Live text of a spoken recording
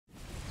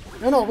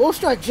No, Wolf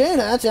Strike Jaina.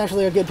 That's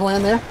actually a good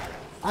plan there.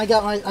 I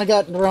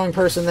got the wrong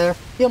person there.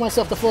 Heal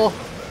myself to full.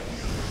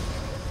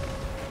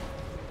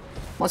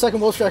 1 second,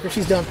 Wolf Striker.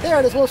 She's done. There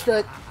it is, Wolf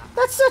Strike.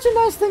 That's such a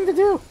nice thing to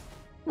do.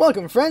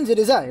 Welcome, friends. It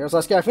is I, Heroes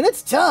LostScarf, and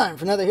it's time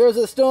for another Heroes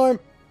of the Storm.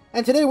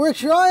 And today we're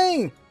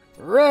trying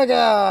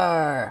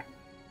Rehgar,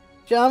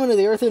 Shaman of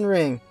the Earthen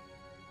Ring.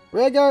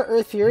 Rehgar,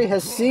 Earth Fury,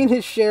 has seen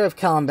his share of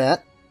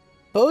combat,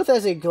 both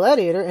as a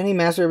gladiator and a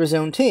master of his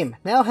own team.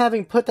 Now,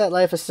 having put that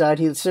life aside,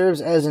 he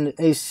serves as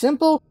a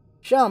simple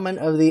shaman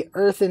of the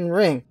Earthen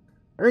Ring,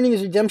 earning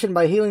his redemption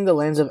by healing the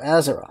lands of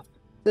Azeroth.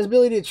 His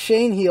ability to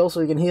chain heal,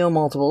 so he can heal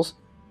multiples.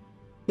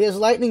 He has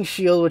Lightning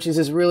Shield, which is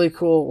his really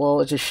cool,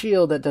 well, it's a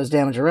shield that does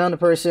damage around a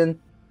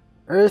person.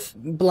 Earth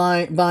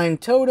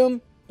Bind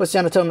Totem, puts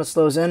down a totem that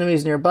slows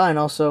enemies nearby and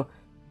also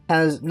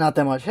has not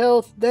that much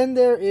health. Then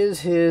there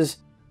is his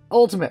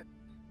ultimate.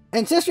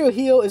 Ancestral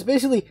Heal is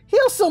basically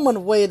heal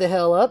someone way the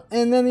hell up,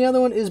 and then the other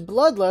one is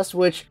Bloodlust,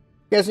 which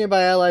gets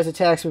nearby allies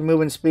attacks with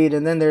movement speed,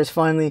 and then there's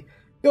finally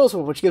Ghost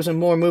Wolf, which gives him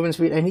more movement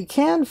speed, and he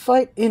can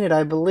fight in it,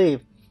 I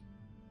believe.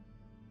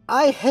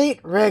 I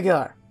hate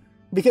Rehgar,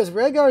 because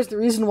Rehgar is the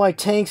reason why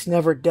tanks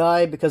never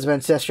die because of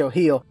Ancestral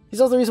Heal.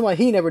 He's also the reason why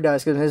he never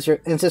dies because of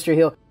Ancestral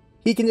Heal.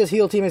 He can just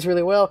heal teammates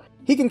really well,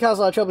 he can cause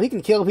a lot of trouble, he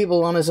can kill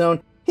people on his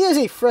own. He is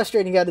a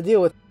frustrating guy to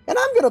deal with, and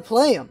I'm gonna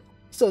play him,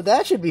 so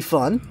that should be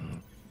fun.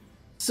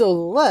 So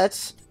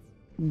let's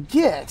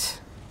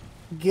get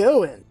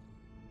going.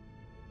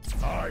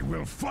 I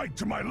will fight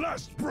to my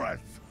last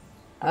breath.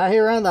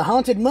 Here on the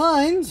Haunted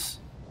Mines,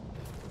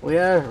 we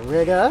are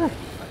Rehgar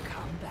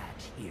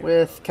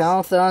with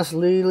Kalthos,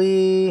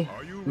 Lily,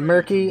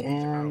 Murky,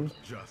 and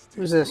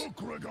who's this?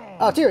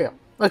 Oh, Tyrael.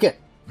 Okay.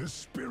 The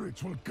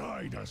spirits will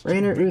guide us.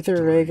 Raynor, Uther,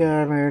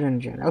 Rehgar, Meriden,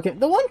 and Jen. Okay,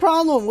 the one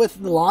problem with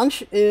the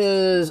launch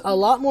is a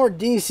lot more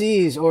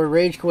DCs or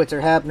rage quits are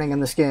happening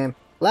in this game.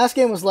 Last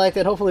game was like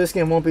that, hopefully this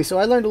game won't be. So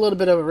I learned a little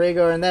bit of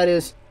Rehgar, and that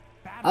is,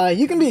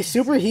 you can be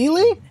super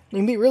healy, you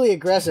can be really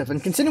aggressive.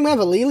 And considering we have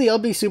a Lily, I'll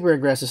be super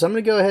aggressive. So I'm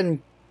going to go ahead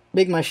and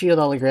make my shield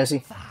all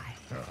aggressive. 5,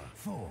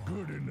 4,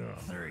 good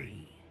enough.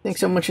 3. I think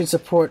someone should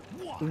support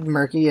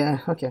Murky,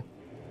 yeah, okay.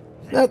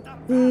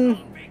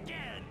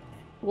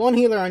 One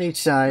healer on each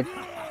side.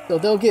 So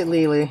they'll get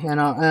Lily,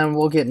 and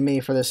we'll get me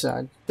for this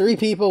side. 3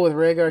 people with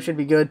Rehgar should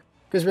be good,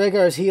 because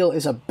Rehgar's heal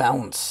is a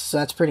bounce, so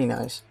that's pretty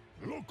nice.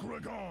 Look,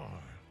 Rehgar.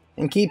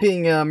 And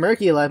keeping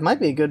Murky alive might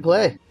be a good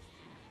play.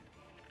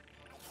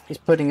 He's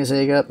putting his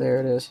egg up. There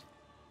it is.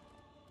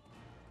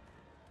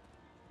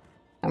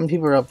 How many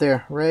people are up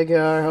there?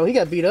 Rehgar. Oh, he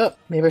got beat up.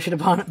 Maybe I should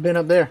have been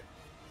up there.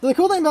 So the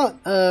cool thing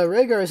about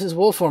Rehgar is his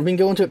wolf form. He can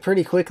go into it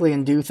pretty quickly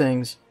and do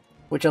things,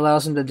 which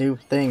allows him to do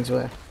things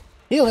with.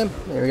 Heal him.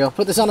 There we go.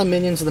 Put this on a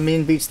minion so the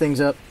minion beats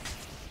things up.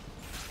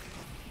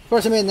 Of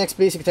course, I made the next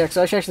basic attack,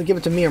 so I should actually give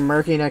it to me or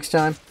Murky next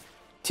time.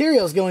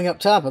 Tyrael's going up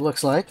top, it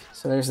looks like.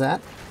 So there's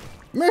that.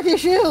 Murky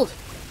shield!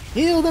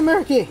 Heal the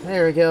Murky!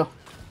 There we go.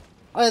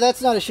 Oh yeah,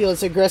 that's not a shield,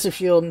 it's an aggressive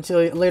shield until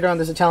later on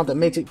there's a talent that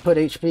makes it put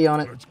HP on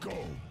it. Let's go.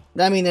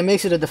 I mean, that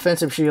makes it a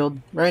defensive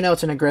shield. Right now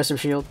it's an aggressive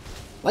shield.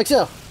 Like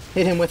so.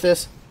 Hit him with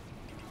this.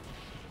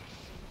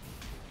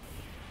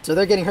 So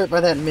they're getting hurt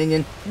by that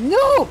minion.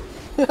 No!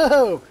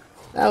 Oh,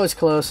 that was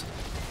close.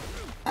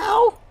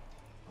 Ow!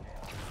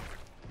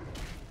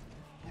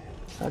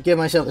 I'll give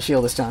myself the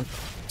shield this time.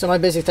 So my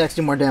basic attacks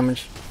do more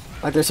damage.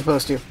 Like they're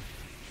supposed to.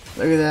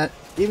 Look at that.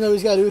 Even though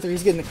he's got Uther,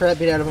 he's getting the crap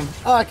beat out of him.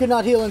 Oh, I could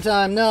not heal in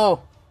time.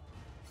 No.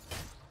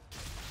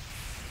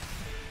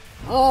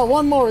 Oh,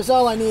 one more is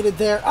all I needed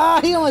there.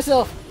 Ah, heal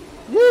myself.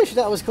 Yeesh,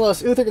 that was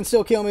close. Uther can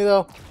still kill me,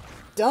 though.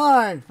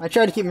 Darn. I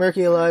tried to keep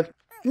Murky alive.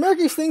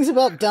 Murky's things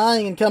about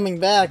dying and coming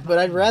back, but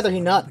I'd rather he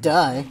not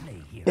die.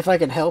 If I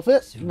can help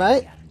it,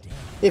 right?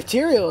 If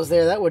Tyrael was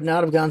there, that would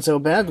not have gone so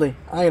badly.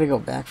 I gotta go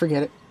back.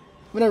 Forget it.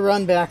 I'm gonna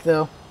run back,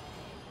 though.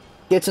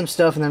 Get some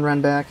stuff and then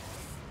run back.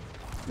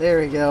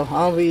 There we go.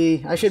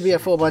 I should be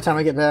at full by the time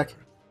I get back.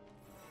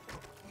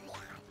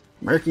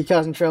 Murky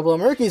causing trouble.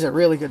 Murky's a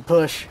really good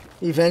push,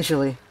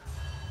 eventually.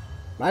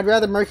 I'd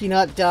rather Murky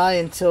not die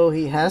until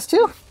he has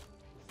to.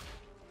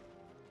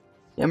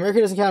 Yeah, Murky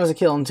doesn't count as a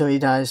kill until he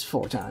dies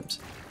 4 times.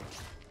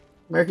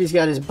 Murky's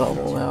got his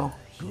bubble, though.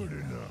 Good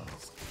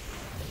enough.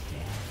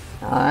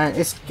 Alright,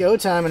 it's go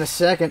time in a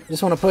second.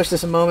 Just want to push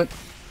this a moment.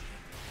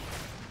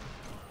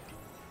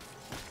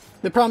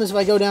 The problem is if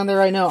I go down there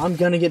right now, I'm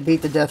gonna get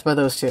beat to death by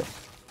those 2.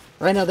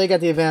 Right now, they got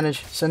the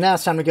advantage, so now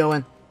it's time to go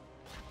in.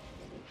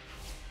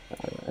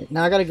 Alright,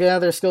 now I gotta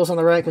gather their skulls on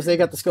the right, because they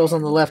got the skulls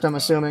on the left, I'm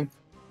assuming.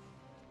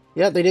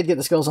 Yep, they did get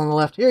the skulls on the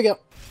left. Here we go.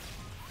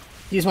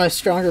 Use my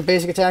stronger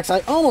basic attacks. I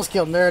almost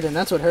killed Meriden,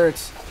 that's what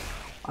hurts.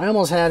 I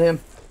almost had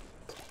him.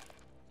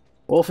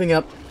 Wolfing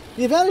up.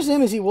 The advantage to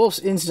him is he wolfs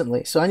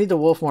instantly, so I need to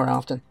wolf more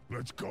often.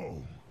 Let's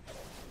go.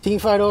 Team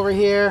fight over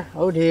here.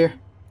 Oh dear.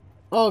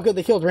 Oh good,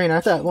 they killed Raynor.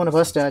 I thought one of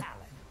us died.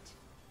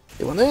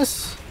 Doing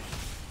this.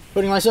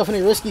 Putting myself in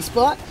a risky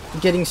spot.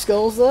 Getting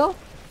skulls, though.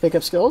 Pick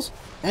up skulls.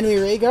 Enemy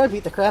Rehgar,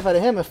 beat the crap out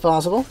of him if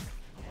possible.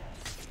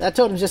 That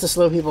totem's just to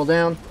slow people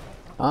down.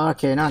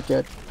 Okay, not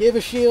good. Give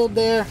a shield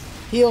there.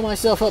 Heal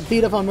myself up,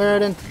 beat up on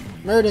Meriden.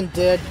 Murden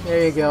dead.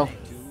 There you go.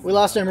 We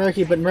lost our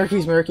Murky, but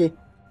Murky's Murky.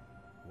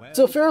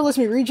 So Pharaoh lets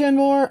me regen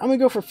more. I'm gonna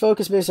go for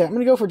focus base attack. I'm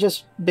gonna go for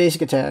just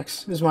basic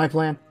attacks. This is my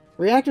plan.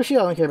 Reactor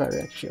shield? I don't care about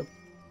reactor shield.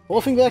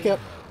 Wolfing back up.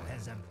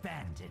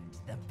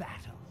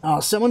 Oh,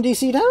 someone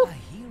DC'd out?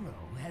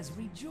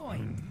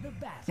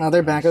 Oh,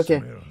 they're back.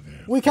 Okay.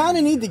 We kind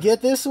of need to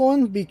get this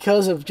one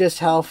because of just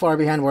how far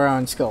behind we are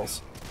on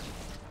skulls.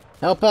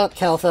 Help out,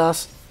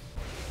 Kalthas.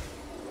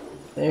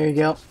 There you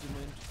go.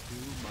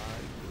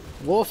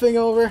 Wolfing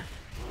over.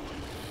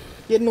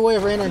 Get in the way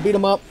of Rainer and beat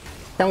him up.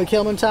 Can we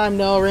kill him in time?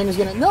 No, Rainer's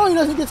gonna... No, he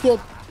doesn't get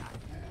killed.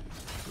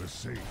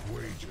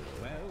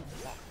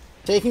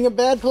 Taking a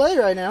bad play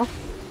right now.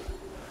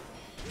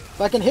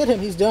 If I can hit him,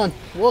 he's done.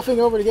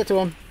 Wolfing over to get to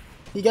him.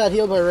 He got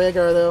healed by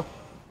Rehgar, though.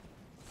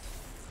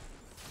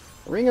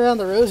 Ring around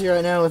the rosy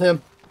right now with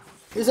him.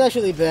 This is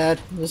actually bad.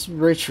 Just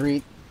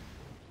retreat.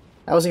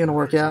 That wasn't gonna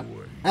work out.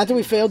 After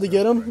we failed to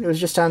get him, it was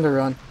just time to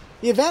run.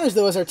 The advantage,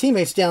 though, is our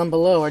teammates down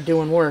below are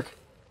doing work.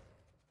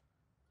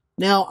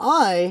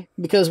 Now,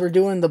 because we're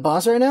doing the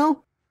boss right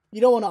now, you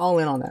don't want to all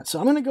in on that. So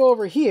I'm going to go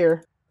over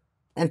here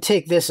and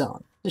take this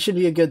on. This should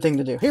be a good thing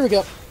to do. Here we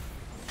go.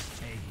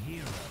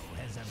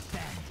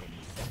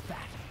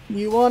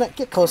 You want to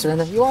get closer in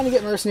there. You want to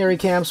get mercenary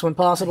camps when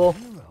possible.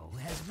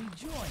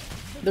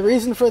 The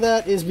reason for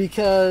that is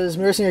because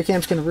mercenary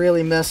camps can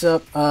really mess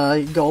up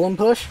golem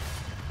push.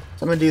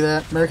 So I'm going to do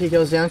that. Murky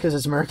goes down because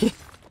it's Murky.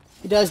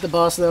 He dies the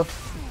boss, though.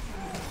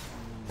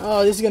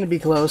 Oh, this is going to be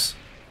close.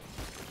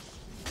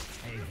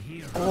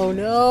 Oh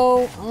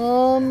no,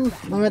 I'm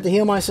gonna have to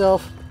heal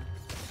myself.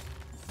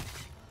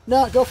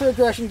 No, go for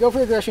aggression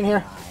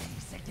here.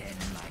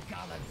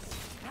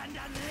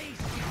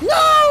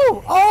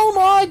 No! Oh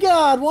my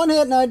god, one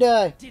hit and I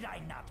die. Did I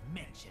not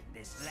mention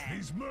this land?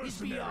 These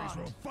mercenaries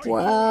will fight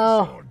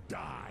wow. or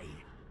die.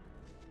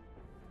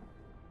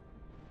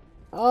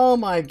 Oh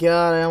my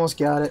god, I almost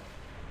got it.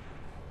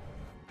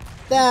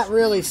 That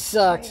really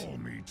sucked. Call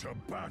me to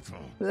battle.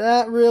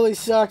 That really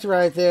sucked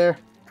right there.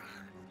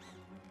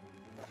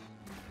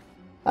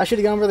 I should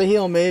have gone for the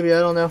heal, maybe. I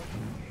don't know.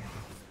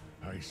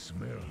 I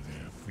smell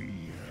their fear.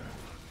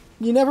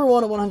 You never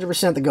want to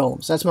 100% the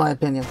golems. That's my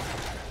opinion.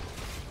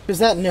 Because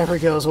that never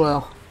goes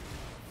well.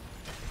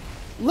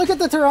 Look at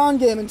the Tehran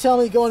game and tell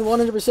me going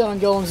 100% on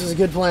golems is a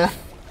good plan.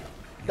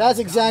 That's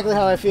exactly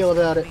how I feel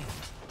about it.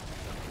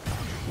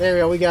 There we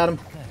go. We got him.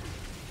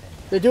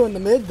 They're doing the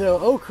mid, though.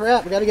 Oh,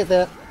 crap. We got to get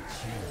that.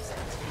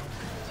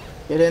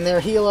 Get in there.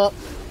 Heal up.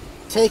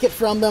 Take it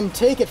from them.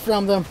 Take it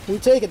from them. We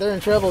take it. They're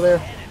in trouble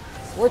there.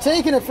 We're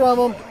taking it from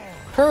them.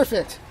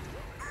 Perfect.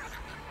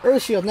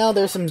 Earth shield. Now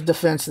there's some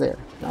defense there.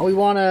 Now we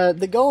want to...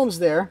 The golem's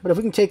there, but if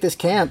we can take this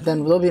camp,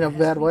 then we'll be in a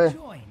bad way.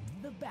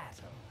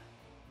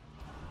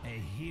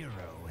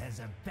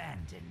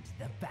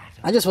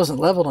 I just wasn't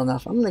leveled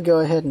enough. I'm going to go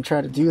ahead and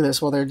try to do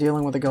this while they're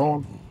dealing with the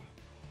golem.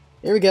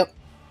 Here we go.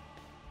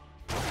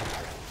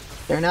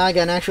 There, now I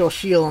got an actual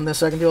shield on this,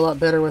 so I can do a lot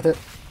better with it.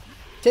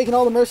 Taking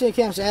all the mercenary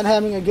camps and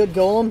having a good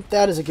golem,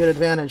 that is a good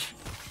advantage.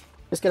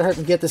 Just gotta hurt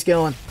and get this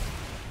going.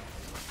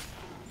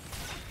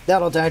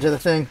 That'll die to the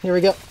thing. Here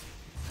we go.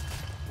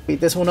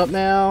 Beat this one up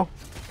now.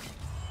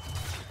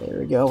 There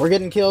we go. We're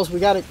getting kills. We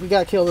got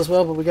killed as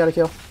well, but we gotta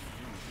kill.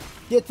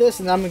 Get this,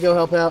 and I'm gonna go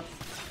help out.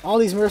 All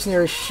these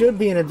mercenaries should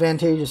be an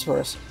advantageous for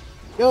us.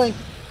 Going.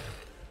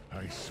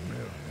 I smell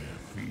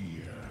their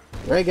fear.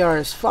 Rehgar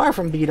is far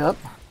from beat up.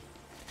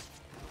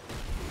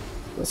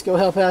 Let's go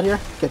help out here.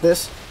 Get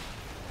this.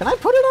 Can I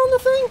put it on the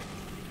thing?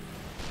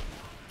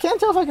 Can't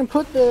tell if I can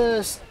put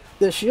the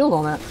shield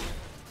on that.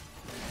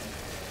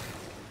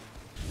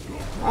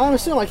 I'm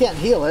assuming I can't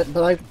heal it,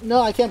 but no,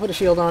 I can't put a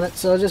shield on it,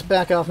 so just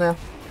back off now.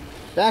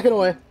 Back it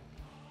away.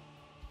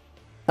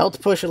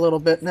 Helped push a little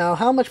bit. Now,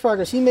 how much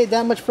progress? He made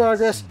that much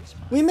progress.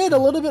 We made a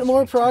little bit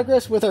more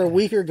progress with our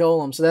weaker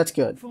golem, so that's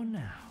good.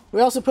 We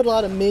also put a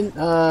lot of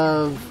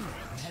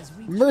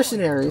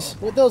mercenaries.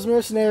 With those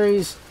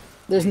mercenaries,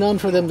 there's none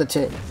for them to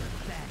take.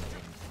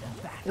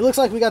 It looks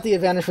like we got the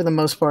advantage for the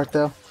most part,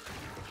 though.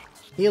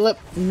 Heal up.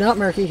 Not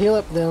Murky. Heal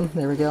up them.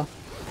 There we go.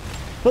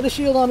 Put a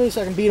shield on me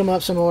so I can beat him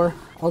up some more.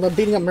 Although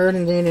beating up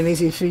Murden ain't an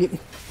easy feat.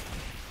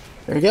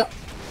 There we go.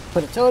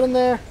 Put a totem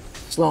there.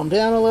 Slow him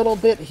down a little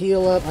bit.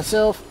 Heal up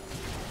myself.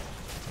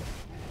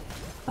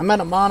 I'm out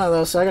of mana,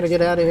 though, so I gotta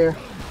get out of here.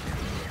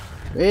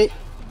 Wait.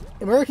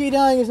 Murky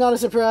dying is not a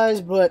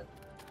surprise, but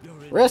the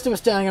rest of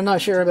us dying I'm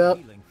not sure about.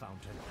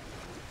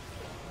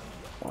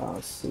 Oh,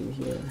 let's see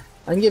here.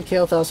 I can give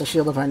Kalthas a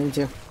shield if I need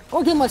to.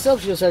 Or give myself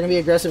a shield so I can be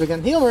aggressive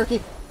again. Heal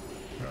Murky.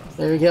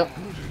 There we go.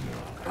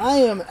 I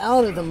am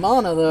out of the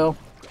mana, though.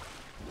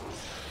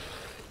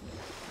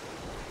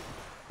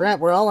 Crap,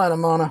 we're all out of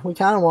mana. We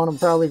kind of want to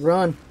probably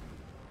run.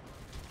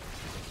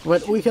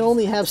 But we can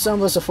only have some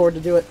of us afford to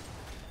do it.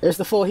 There's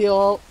the full heal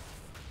ult.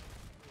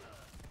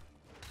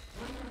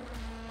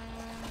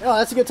 Oh,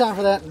 that's a good time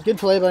for that. Good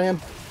play by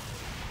him.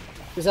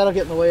 Because that'll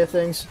get in the way of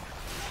things.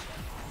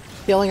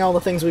 Killing all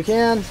the things we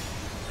can.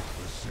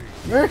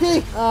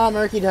 Murky! Ah,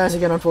 Murky dies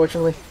again,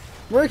 unfortunately.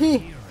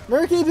 Murky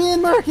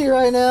being Murky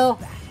right now.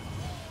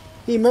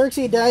 He mercs,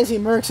 he dies, he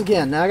mercs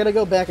again. Now I gotta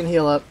go back and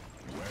heal up.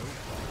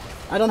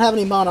 I don't have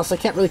any mana, so I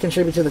can't really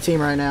contribute to the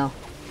team right now.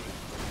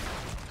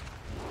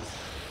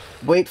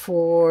 Wait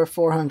for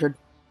 400.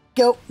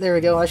 Go! There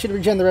we go. I should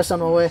regen the rest on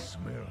my way.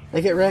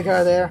 They get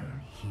Rehgar there.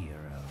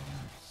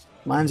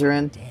 Mines are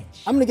in.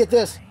 I'm gonna get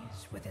this.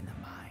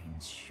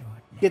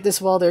 Get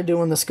this while they're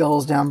doing the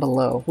skulls down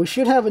below. We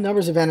should have a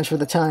numbers advantage for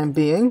the time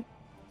being.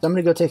 So I'm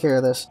gonna go take care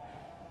of this.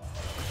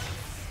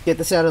 Get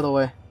this out of the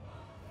way.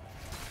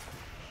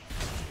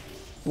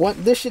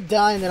 This should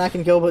die and then I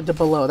can go to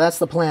below. That's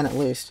the plan at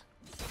least.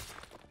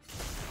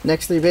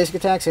 Next 3 basic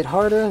attacks hit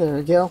harder. There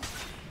we go.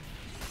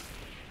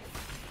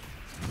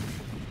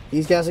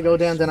 These guys will go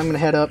down, then I'm going to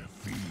head up.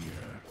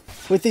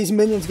 With these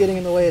minions getting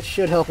in the way, it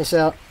should help us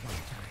out.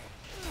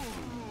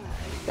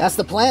 That's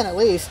the plan, at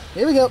least.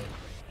 Here we go.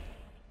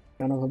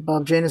 Don't know if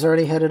above. Jaina's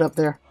already headed up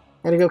there.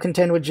 Gotta go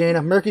contend with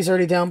Jaina. Murky's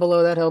already down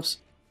below. That helps.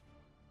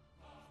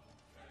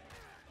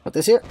 Put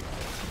this here.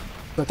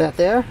 Put that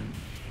there.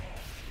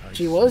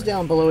 She was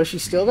down below. Is she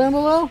still down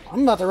below?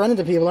 I'm about to run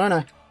into people, aren't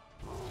I?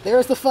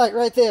 There's the fight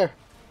right there.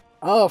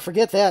 Oh,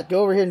 forget that.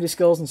 Go over here and do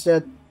skulls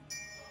instead.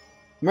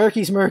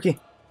 Murky's murky.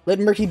 Let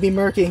Murky be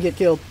murky and get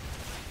killed.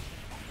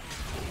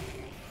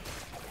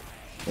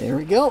 There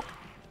we go.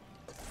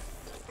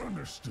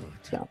 Understood.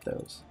 Got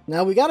those.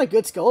 Now we got a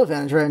good skull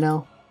advantage right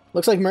now.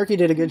 Looks like Murky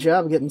did a good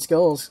job of getting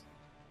skulls.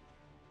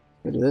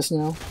 Go do this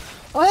now.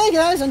 Oh, hey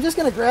guys, I'm just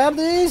gonna grab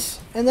these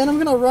and then I'm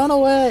gonna run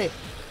away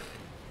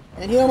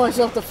and heal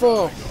myself to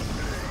full.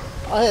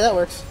 Oh, hey, that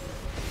works.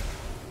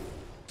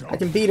 I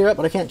can beat her up,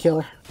 but I can't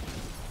kill her.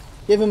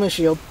 Give him a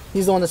shield.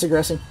 He's the one that's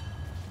aggressing.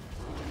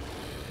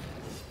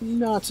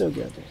 Not so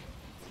good.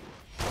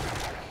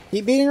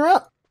 Keep beating her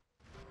up.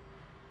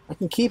 I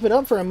can keep it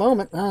up for a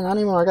moment. Oh, not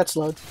anymore. I got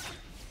slowed.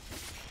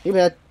 Too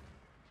bad.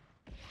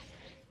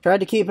 Tried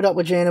to keep it up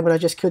with Jaina, but I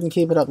just couldn't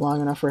keep it up long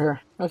enough for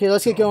her. Okay,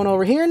 let's get going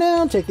over here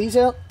now. Take these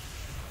out.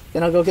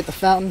 Then I'll go get the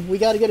fountain. We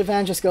got to get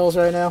advantage of skulls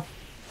right now.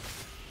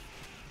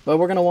 But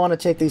we're going to want to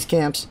take these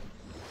camps.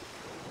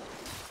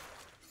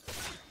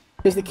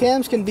 Because the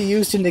camps can be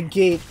used to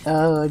negate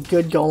a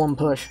good golem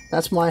push.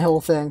 That's my whole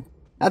thing.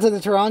 After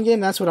the Tehran game,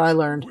 that's what I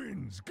learned.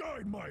 Winds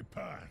guide my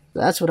path.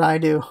 That's what I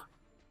do.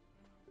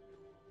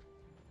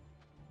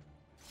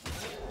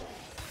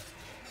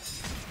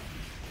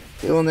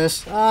 Doing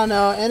this. Oh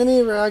no,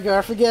 enemy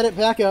Rehgar. Forget it.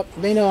 Back up.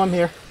 They know I'm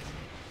here.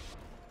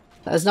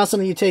 That's not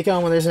something you take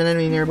on when there's an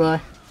enemy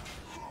nearby.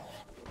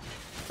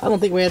 I don't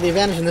think we have the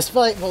advantage in this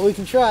fight, but we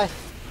can try.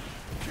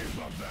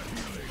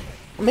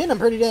 I'm hitting them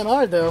pretty damn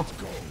hard, though.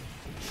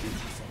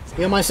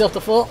 Heal myself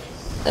to full.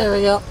 There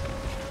we go.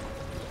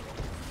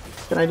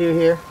 What can I do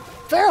here?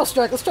 Feral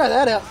Strike. Let's try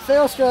that out.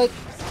 Feral Strike.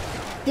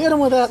 Get him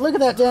with that. Look at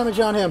that damage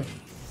on him.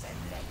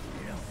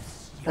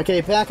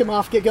 Okay, back him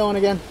off. Get going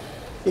again.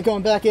 Get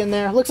going back in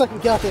there. Looks like we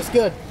got this.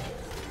 Good.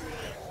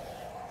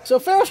 So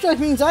Feral Strike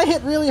means I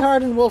hit really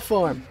hard in wolf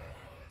form.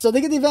 So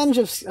they get the advantage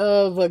of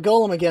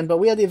Golem again, but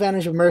we have the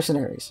advantage of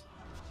Mercenaries,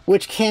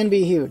 which can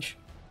be huge.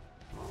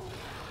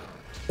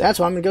 That's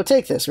why I'm going to go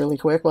take this really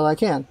quick while I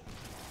can.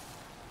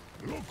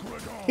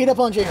 Beat up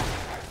on Jaina.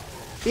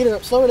 Beat her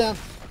up. Slow her down.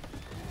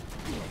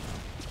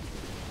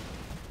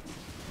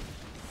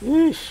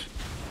 Yeesh.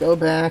 Go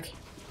back.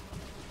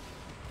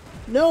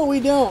 No, we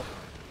don't.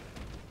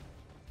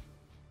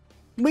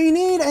 We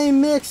need a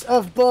mix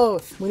of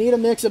both. We need a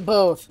mix of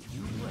both.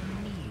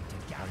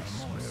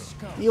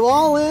 You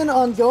all in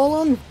on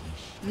Golem,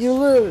 you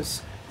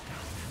lose.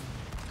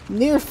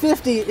 Near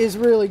 50 is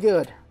really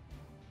good.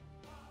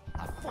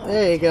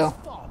 There you go.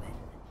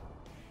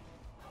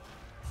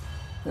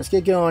 Let's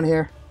get going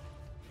here.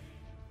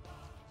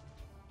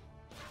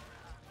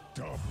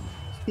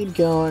 Keep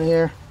going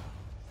here.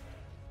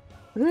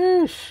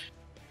 Whoosh.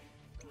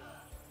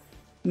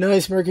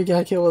 Nice, Murky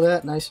got killed with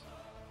that. Nice.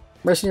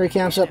 Mercenary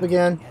camps up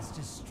again.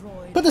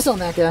 Put this on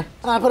that guy.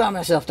 Oh, I put it on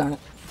myself, darn it.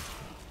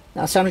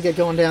 Now it's time to get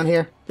going down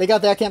here. They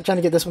got that camp, trying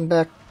to get this one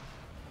back.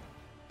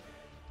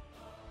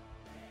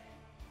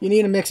 You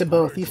need a mix of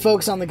both. You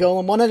focus on the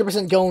golem.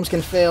 100% golems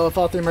can fail if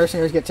all 3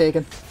 mercenaries get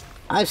taken.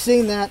 I've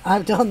seen that.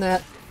 I've done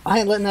that. I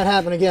ain't letting that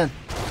happen again.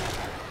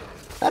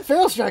 That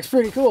Feral Strike's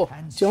pretty cool.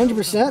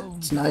 200%?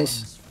 It's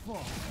nice.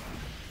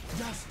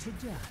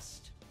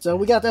 So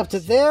we got up to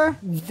there.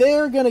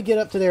 They're going to get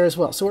up to there as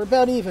well. So we're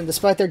about even,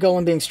 despite their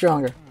golem being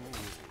stronger.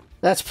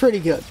 That's pretty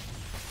good.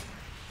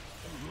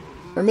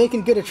 We're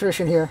making good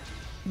attrition here.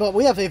 But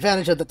we have the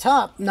advantage of the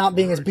top not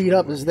being as beat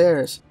up as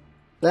theirs.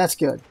 That's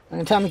good.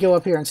 And time to go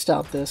up here and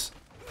stop this.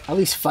 At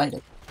least fight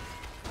it.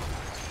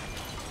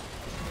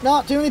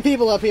 Not too many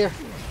people up here.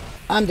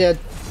 I'm dead.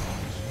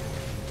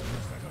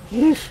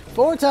 Yeesh.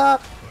 4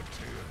 top.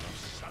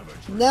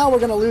 Now we're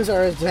going to lose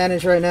our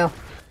advantage right now.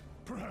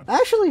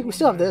 Actually, we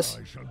still have this.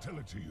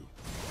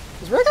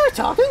 Is Rehgar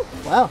talking?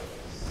 Wow.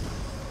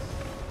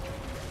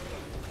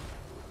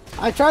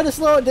 I tried to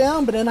slow it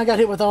down, but then I got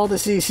hit with all the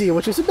CC,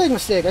 which was a big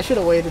mistake. I should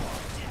have waited.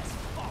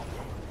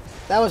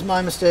 That was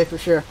my mistake for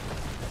sure.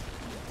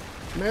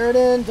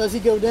 Meriden, does he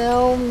go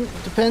down?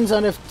 Depends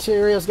on if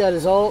Tyrion's got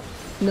his ult.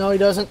 No, he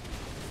doesn't.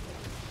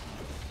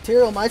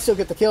 Tyrael might still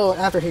get the kill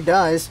after he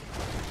dies.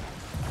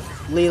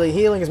 Lily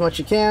healing as much as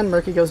you can.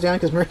 Murky goes down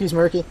because Murky's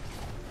murky.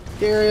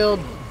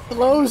 Tyrael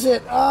blows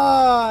it.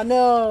 Ah,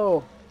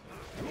 no.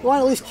 You want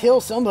to at least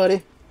kill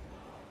somebody.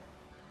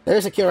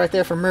 There's a kill right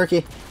there from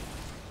Murky.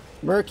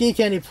 Murky,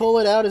 can you pull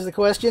it out is the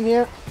question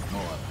here.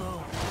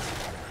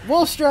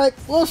 Wolf Strike!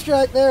 Wolf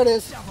Strike! There it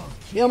is.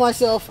 Heal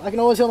myself. I can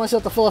always heal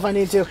myself to full if I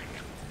need to.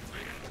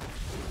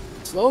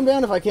 Slow him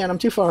down if I can. I'm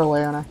too far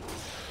away, aren't I?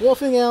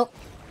 Wolfing out.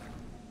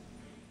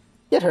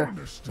 Get her.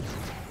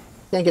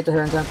 Can't get to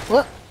her in time.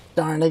 Well,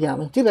 darn, they got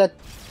me. Too bad.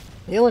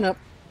 Healing up.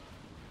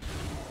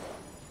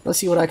 Let's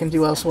see what I can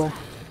do elsewhere.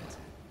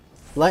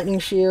 Lightning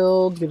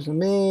Shield gives to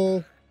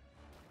me.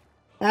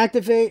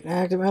 Activate.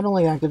 Activate. I don't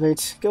like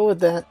activates. Go with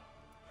that.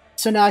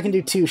 So now I can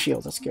do 2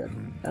 shields. That's good.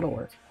 That'll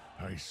work.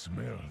 I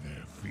smell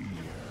their fear.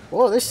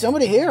 Whoa, there's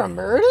somebody here. A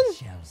Meriden?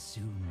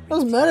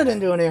 What's Meriden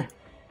doing here?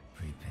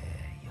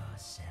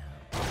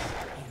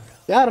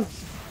 Got him.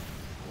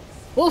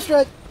 Wolf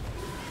Strike.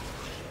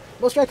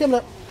 Wolf Strike coming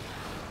up.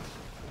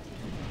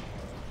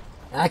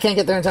 I can't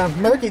get there in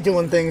time. Murky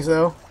doing things,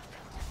 though.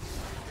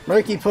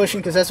 Murky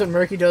pushing, because that's what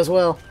Murky does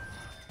well.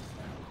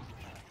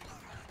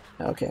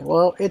 Okay,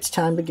 well, it's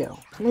time to go.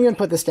 I'm going to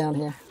put this down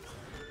here.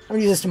 I'm going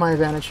to use this to my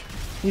advantage.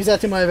 Use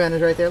that to my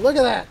advantage right there. Look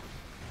at that!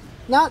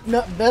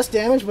 Not best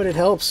damage, but it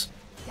helps.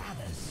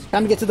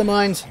 Time to get to the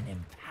mines.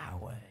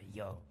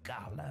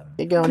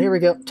 Get going. Here we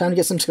go. Time to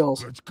get some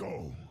skulls. Let's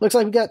go. Looks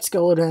like we got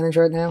skull advantage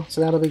right now,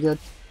 so that'll be good.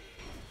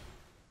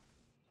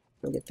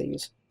 Go get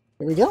these.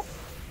 Here we go.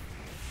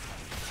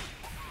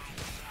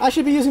 I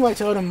should be using my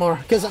totem more,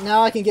 because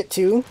now I can get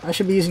 2. I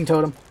should be using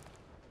totem.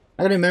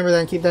 I gotta remember that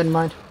and keep that in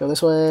mind. Go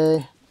this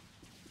way.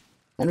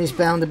 Enemy's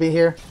bound to be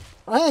here.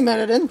 Oh, hey,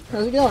 Meriden.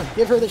 How's it going?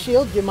 Give her the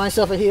shield. Give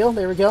myself a heal.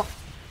 There we go.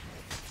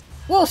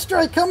 Wolf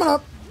Strike coming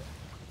up.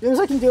 As soon as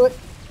I can do it.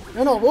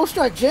 No, Wolf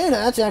Strike Jaina.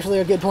 That's actually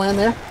a good plan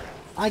there.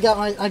 I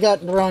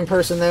got the wrong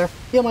person there.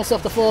 Heal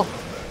myself to full.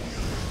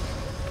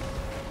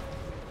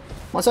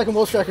 1 second,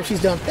 Wolf Strike, or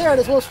she's done. There it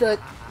is, Wolf Strike.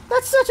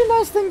 That's such a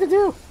nice thing to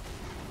do.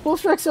 Wolf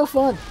Strike's so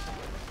fun.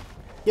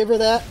 Give her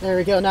that. There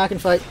we go. Now I can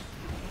fight.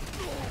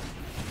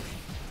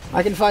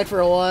 I can fight for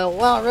a while.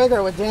 Wow,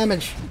 Rehgar with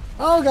damage.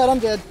 Oh god, I'm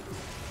dead.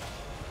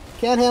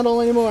 Can't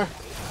handle anymore.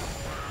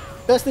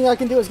 Best thing I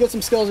can do is get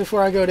some skulls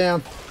before I go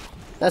down.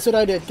 That's what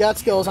I did. Got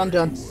skulls. I'm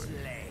done.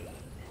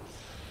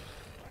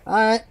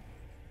 Alright.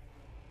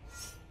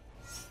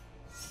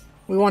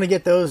 We want to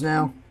get those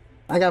now.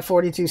 I got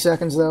 42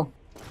 seconds, though.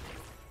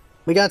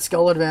 We got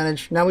skull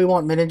advantage. Now we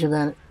want minion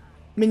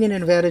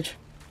advantage.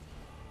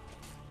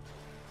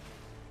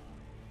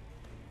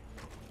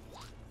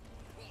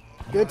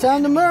 Good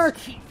time to Merc!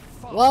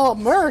 Well,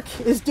 Merc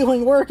is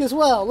doing work as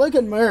well. Look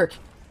at Merc.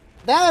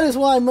 That is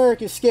why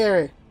Merc is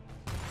scary.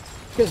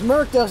 Because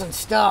Merc doesn't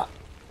stop.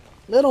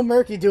 Little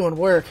Mercy doing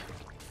work.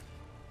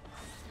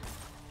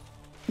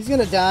 He's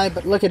gonna die,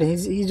 but look at him.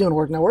 He's doing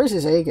work. Now, where's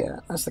his egg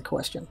at? That's the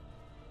question.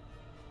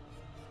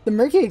 The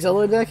Mercy egg's all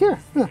the way back here.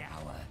 Huh.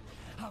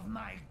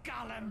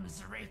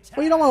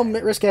 Well, you don't want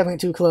to risk having it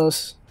too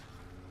close.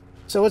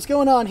 So what's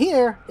going on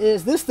here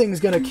is this thing's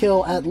gonna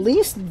kill at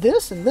least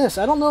this and this.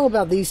 I don't know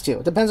about these two.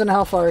 It depends on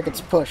how far it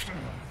gets pushed.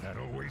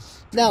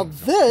 Now,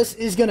 this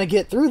is gonna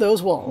get through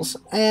those walls,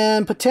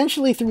 and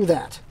potentially through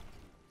that.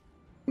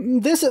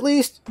 This, at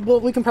least, well,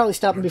 we can probably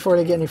stop them before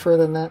they get any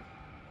further than that.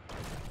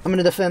 I'm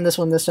gonna defend this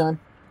one this time.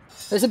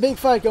 There's a big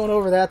fight going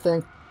over that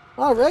thing.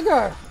 Oh,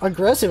 Rehgar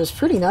aggressive is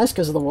pretty nice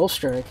because of the Wolf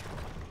Strike.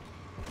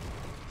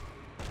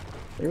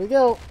 Here we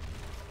go.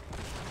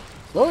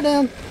 Slow it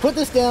down. Put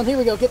this down. Here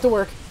we go. Get to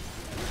work.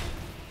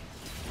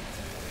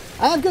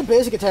 I have good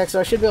basic attacks, so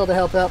I should be able to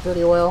help out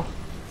pretty well.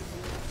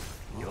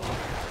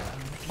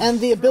 And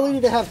the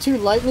ability to have 2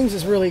 lightnings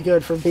is really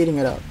good for beating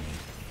it up.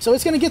 So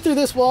it's going to get through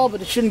this wall,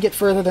 but it shouldn't get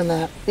further than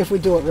that if we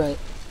do it right.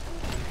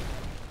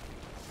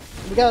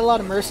 We got a lot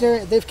of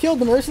mercenaries. They've killed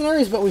the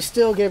mercenaries, but we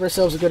still gave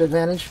ourselves a good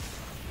advantage.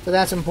 So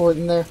that's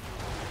important there.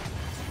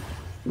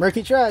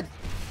 Murky tried.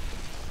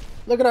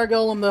 Look at our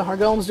golem, though. Our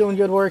golem's doing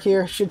good work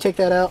here. Should take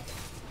that out.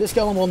 This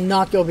golem will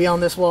not go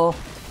beyond this wall.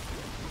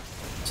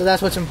 So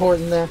that's what's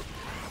important there.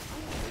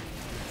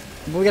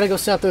 We gotta go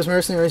stop those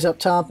mercenaries up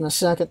top in a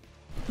second.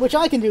 Which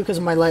I can do because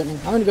of my lightning.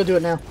 I'm gonna go do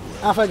it now.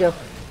 Off I go.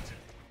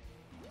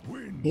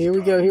 Here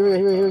we go, here we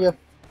go, here we go.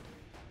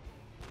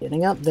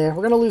 Getting up there.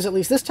 We're gonna lose at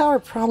least this tower,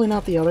 probably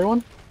not the other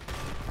one.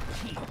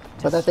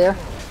 Put that there.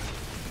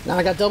 Now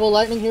I got double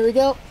lightning, here we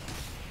go.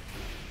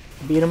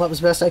 Beat him up as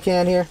best I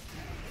can here.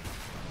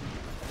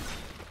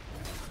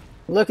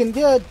 Looking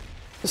good.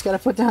 Just gotta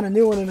put down a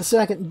new one in a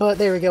second, but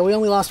there we go. We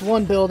only lost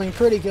 1 building,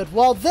 pretty good.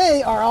 While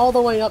they are all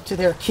the way up to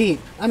their keep.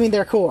 I mean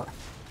their core.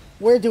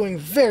 We're doing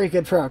very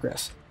good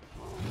progress.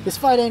 This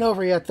fight ain't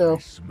over yet, though.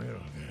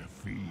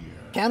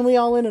 Can we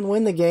all in and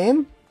win the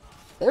game?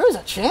 There is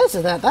a chance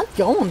of that. That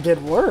golem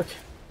did work.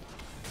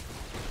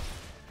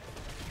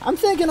 I'm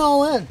thinking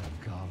all in.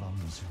 The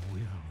golems will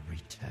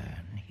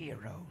return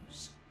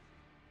heroes.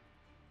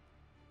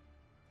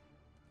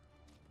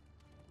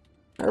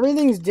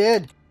 Everything's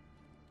dead.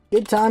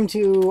 Good time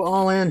to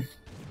all in.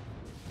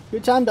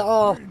 Good time to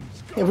all,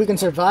 if we can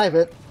survive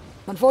it.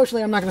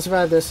 Unfortunately, I'm not going to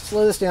survive this.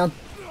 Slow this down.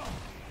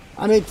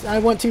 I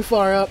went too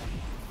far up.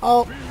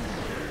 Oh,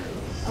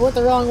 I went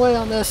the wrong way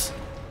on this.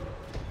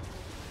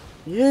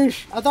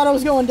 Yeesh. I thought I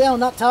was going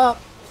down, not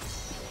top.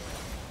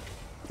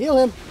 Heal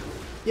him.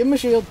 Give him a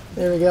shield.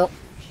 There we go.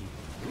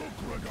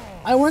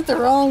 I went the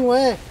wrong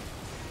way.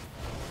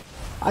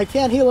 I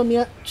can't heal him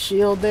yet.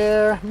 Shield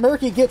there.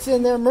 Murky gets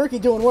in there. Murky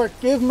doing work.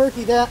 Give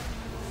Murky that.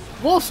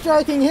 Wolf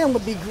striking him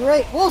would be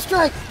great. Wolf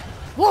strike!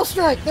 Wolf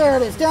strike! There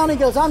it is. Down he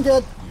goes. I'm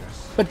dead.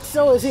 But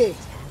so is he.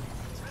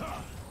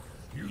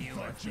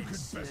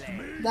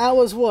 That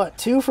was what?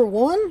 2 for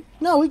 1?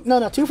 No,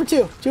 2 for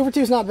 2. 2 for 2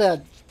 is not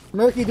bad.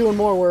 Murky doing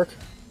more work.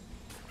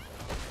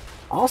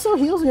 Also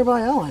heals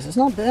nearby allies. It's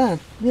not bad.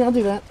 Yeah, I'll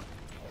do that.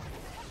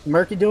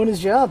 Murky doing his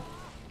job.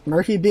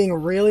 Murky being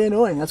really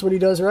annoying. That's what he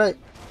does right.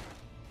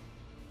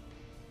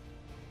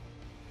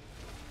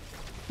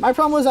 My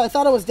problem was I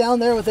thought I was down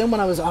there with him when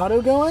I was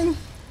auto going.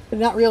 Did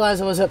not realize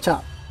I was up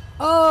top.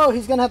 Oh,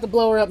 he's going to have to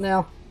blow her up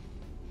now.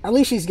 At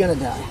least she's going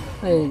to die.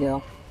 There you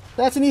go.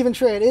 That's an even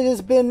trade. It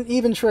has been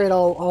even trade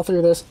all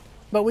through this.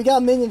 But we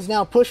got minions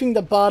now pushing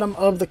the bottom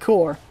of the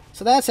core.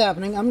 So that's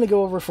happening. I'm going to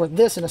go over for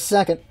this in a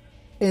second.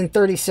 In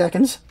 30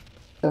 seconds.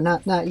 So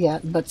not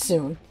yet, but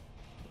soon.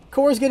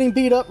 Core's getting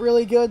beat up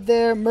really good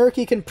there.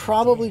 Murky can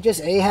probably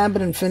just Ahab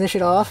it and finish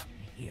it off.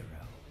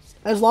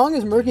 As long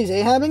as Murky's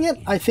Ahabbing it,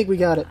 I think we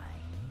got it.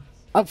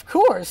 Of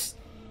course,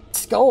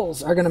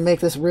 skulls are going to make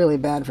this really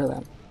bad for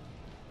them.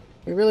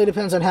 It really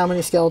depends on how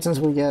many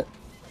skeletons we get.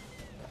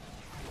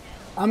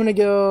 I'm going to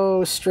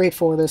go straight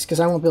for this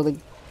because I won't be able to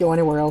go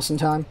anywhere else in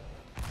time.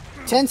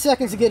 10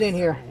 seconds to get in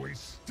here.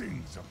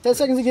 10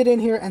 seconds to get in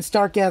here and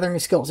start gathering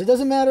skulls. It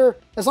doesn't matter.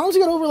 As long as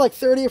we get over like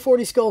 30 or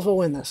 40 skulls, we'll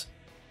win this.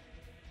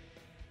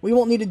 We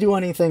won't need to do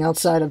anything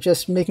outside of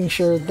just making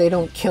sure they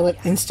don't kill it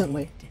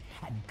instantly.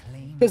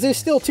 Because there's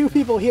still 2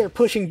 people here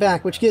pushing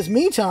back, which gives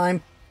me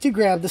time to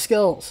grab the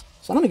skulls.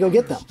 So I'm going to go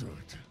get them.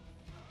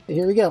 So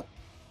here we go.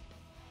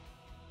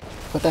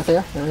 Put that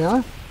there. There we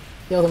are.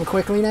 Kill them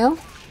quickly now.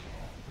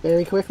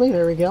 Very quickly.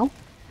 There we go.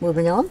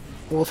 Moving on.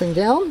 Wolfing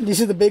down.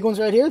 These are the big ones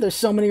right here. There's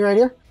so many right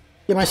here.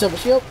 Give myself a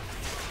shield.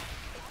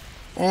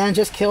 And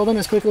just kill them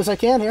as quickly as I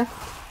can here.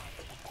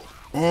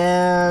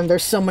 And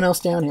there's someone else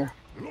down here.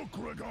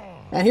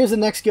 And here's the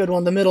next good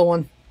one, the middle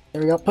one.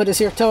 There we go. Put this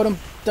here. Totem.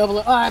 Double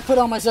it. Oh, I put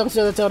on myself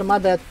instead of the totem. My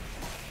bad.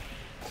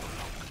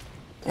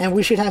 And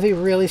we should have a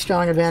really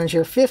strong advantage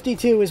here.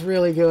 52 is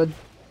really good.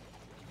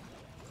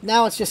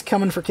 Now it's just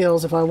coming for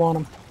kills if I want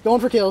them.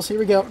 Going for kills. Here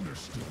we go.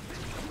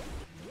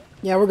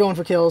 Yeah, we're going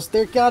for kills.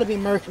 They're got to be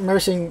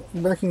murking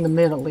the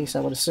mid at least,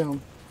 I would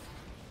assume.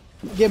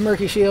 Give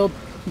Murky shield.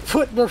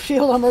 Put the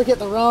shield on Murky at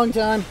the wrong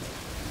time.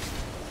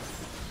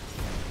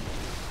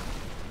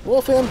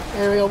 Wolf him.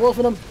 There we go.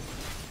 Wolfing him.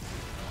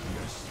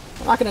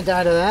 I'm not going to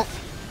die to that.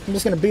 I'm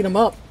just going to beat him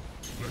up.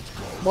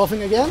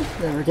 Wolfing again.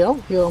 There we go.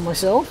 Heal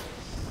myself.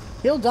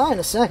 He'll die in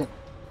a second.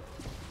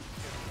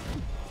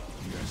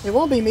 It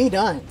won't be me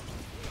dying.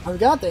 I've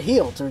got the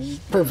heal to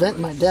prevent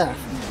my death.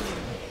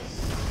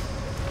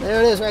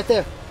 There it is right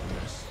there.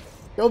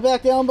 Go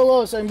back down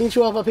below so I can beat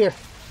you up here.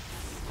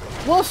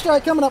 Wolf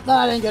strike coming up.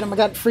 Nah, I didn't get him. I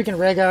got freaking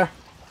Rehgar.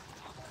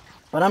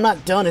 But I'm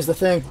not done is the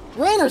thing.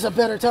 Rainer's a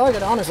better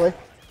target, honestly.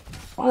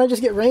 Why don't I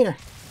just get Rainer?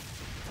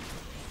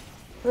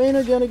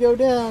 Rainer gonna go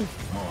down.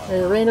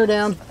 Hey, Rainer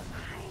down.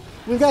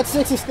 We've got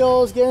 60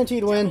 skulls.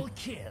 Guaranteed win.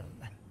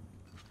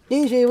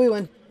 GG, we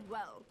win.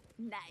 Well,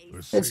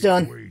 nice. It's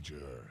done.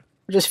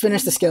 We just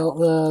finished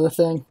the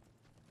thing.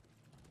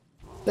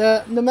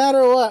 No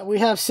matter what, we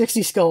have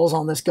 60 skulls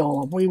on this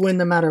golem. We win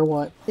no matter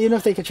what. Even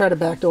if they could try to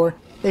backdoor,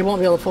 they won't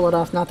be able to pull it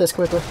off. Not this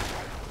quickly.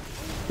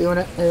 Doing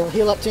it. There,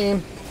 heal up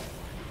team.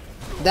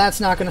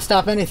 That's not going to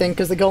stop anything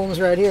because the golem's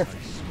right here.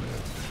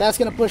 That's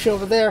going to push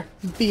over there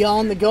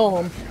beyond the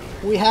golem.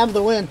 We have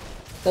the win.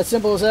 That's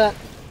simple as that.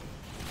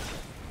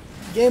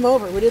 Game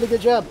over. We did a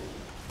good job.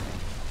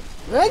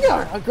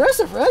 Rehgar!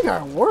 Aggressive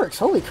Rehgar works.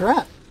 Holy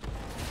crap.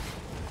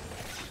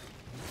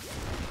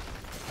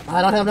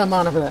 I don't have enough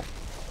mana for that.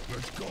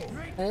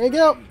 There you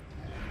go.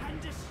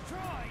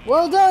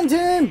 Well done,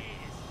 team.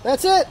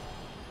 That's it.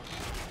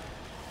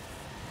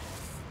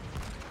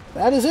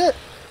 That is it.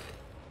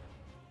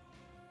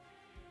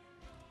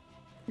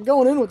 I'm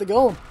going in with the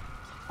golem.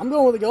 I'm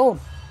going with the golem.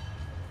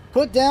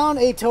 Put down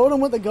a totem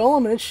with the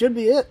golem and it should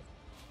be it.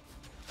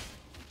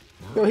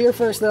 Go here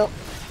first though.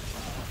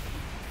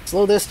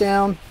 Slow this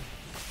down.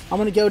 I'm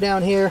going to go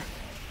down here.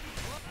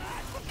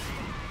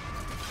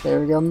 There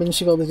we go. Minion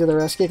should be able to do the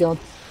rest. Get going.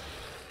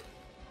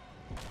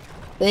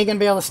 They ain't going to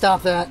be able to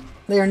stop that.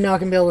 They are not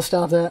going to be able to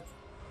stop that.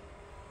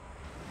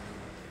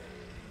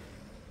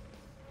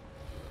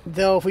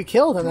 Though if we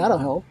kill them, that'll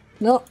help.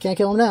 No, can't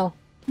kill him now.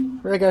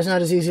 Rehgar's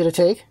not as easy to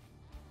take.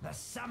 The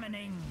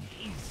summoning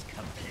is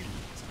complete.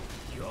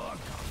 Your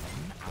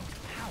golem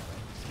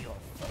outpowers your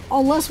foe.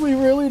 Unless we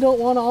really don't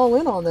want to all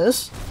in on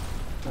this.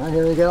 Alright,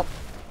 here we go.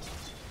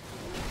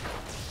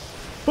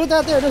 Put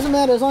that there, doesn't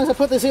matter as long as I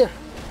put this here.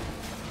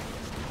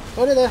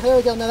 Put it there, there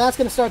we go. Now that's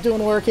going to start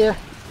doing work here.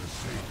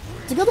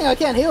 It's a good thing I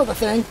can't heal the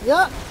thing.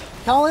 Yep.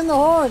 Call in the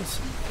horns.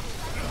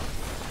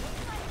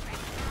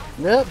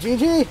 Yep,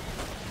 GG.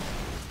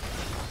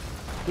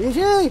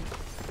 GG.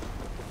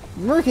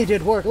 Murky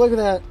did work. Look at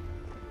that.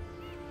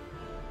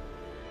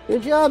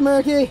 Good job,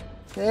 Murky.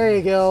 There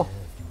you go.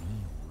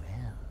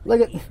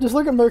 Just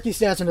look at Murky's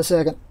stats in a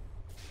second.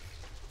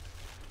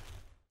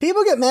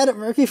 People get mad at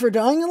Murky for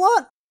dying a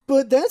lot,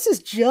 but that's his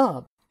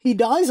job. He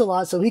dies a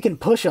lot so he can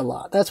push a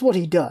lot. That's what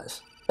he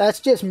does. That's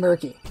just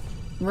Murky.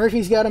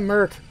 Murky's got a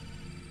Merc.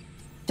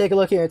 Take a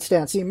look here at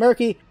stats. See,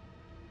 Murky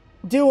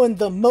doing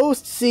the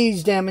most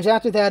siege damage.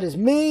 After that is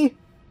me.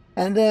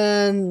 And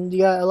then you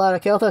got a lot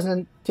of Kel'Thas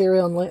and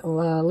Tyrael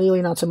and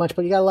Lily, not so much,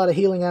 but you got a lot of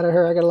healing out of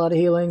her. I got a lot of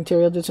healing.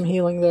 Tyrael did some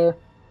healing there.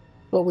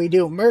 What we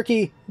do.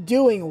 Murky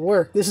doing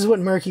work. This is what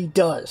Murky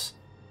does.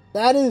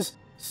 That is...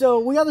 So,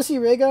 we got to see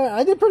Rehgar.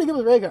 I did pretty good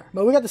with Rehgar,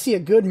 but we got to see a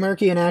good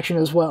Murky in action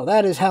as well.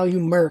 That is how you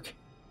Murk.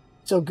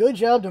 So, good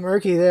job to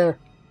Murky there.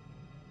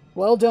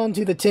 Well done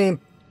to the team.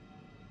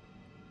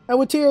 And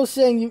what Tyrael's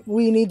saying,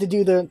 we need to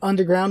do the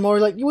underground more.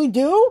 Like, we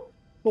do?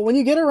 But when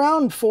you get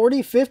around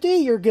 40, 50,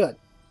 you're good.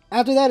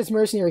 After that, it's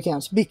mercenary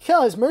camps.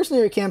 Because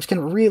mercenary camps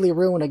can really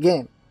ruin a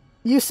game.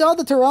 You saw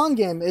the Tehran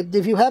game.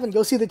 If you haven't,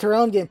 go see the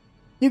Tehran game.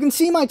 You can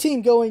see my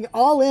team going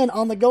all in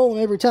on the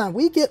golem every time.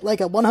 We get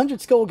like a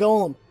 100 skull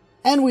golem.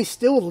 And we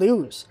still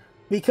lose,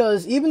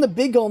 because even the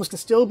big golems can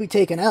still be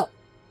taken out.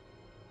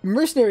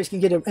 Mercenaries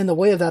can get in the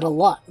way of that a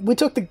lot. We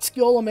took the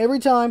golem every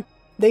time,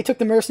 they took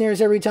the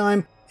mercenaries every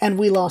time, and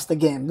we lost the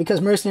game,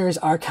 because mercenaries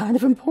are kind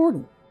of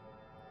important.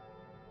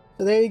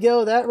 So there you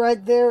go, that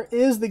right there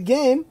is the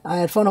game. I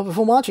had fun, hope you're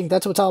fun watching.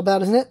 That's what it's all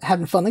about, isn't it?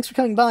 Having fun. Thanks for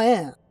coming by,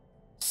 and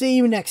see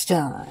you next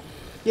time.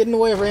 Get in the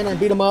way of Raynor and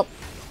beat him up.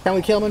 Can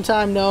we kill him in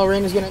time? No,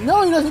 Raynor's gonna...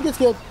 No, he doesn't get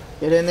killed.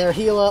 Get in there,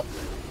 heal up.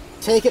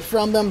 Take it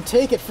from them.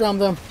 Take it from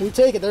them. We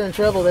take it. They're in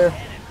trouble there.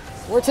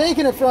 We're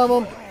taking it from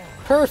them.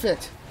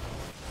 Perfect.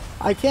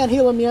 I can't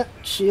heal him yet.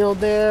 Shield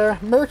there.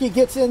 Murky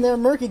gets in there.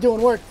 Murky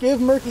doing work. Give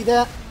Murky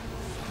that.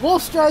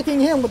 Wolf striking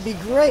him would be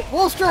great.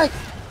 Wolf strike.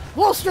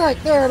 Wolf strike.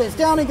 There it is.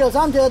 Down he goes.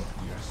 I'm dead.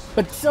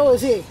 But so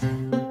is he.